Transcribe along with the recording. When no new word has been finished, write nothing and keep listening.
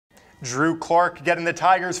Drew Clark getting the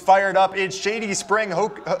Tigers fired up. It's Shady Spring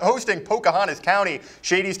hosting Pocahontas County.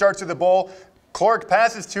 Shady starts with the ball. Clark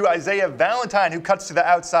passes to Isaiah Valentine, who cuts to the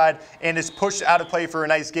outside and is pushed out of play for a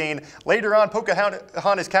nice gain. Later on,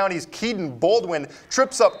 Pocahontas County's Keaton Baldwin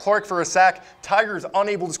trips up Clark for a sack. Tigers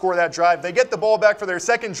unable to score that drive. They get the ball back for their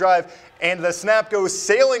second drive, and the snap goes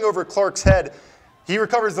sailing over Clark's head. He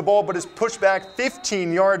recovers the ball but is pushed back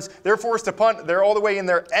 15 yards. They're forced to punt. They're all the way in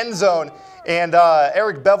their end zone. And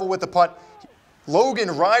Eric Bevel with the punt. Logan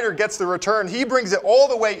Ryder gets the return. He brings it all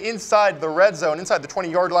the way inside the red zone, inside the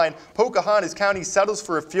 20-yard line. Pocahontas County settles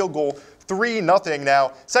for a field goal, 3-0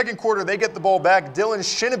 now. Second quarter, they get the ball back. Dylan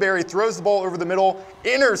Shinneberry throws the ball over the middle,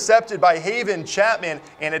 intercepted by Haven Chapman,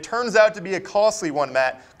 and it turns out to be a costly one,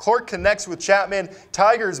 Matt. Clark connects with Chapman.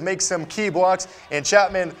 Tigers make some key blocks, and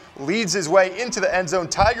Chapman leads his way into the end zone.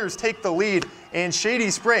 Tigers take the lead, and Shady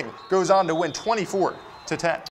Spring goes on to win 24-10.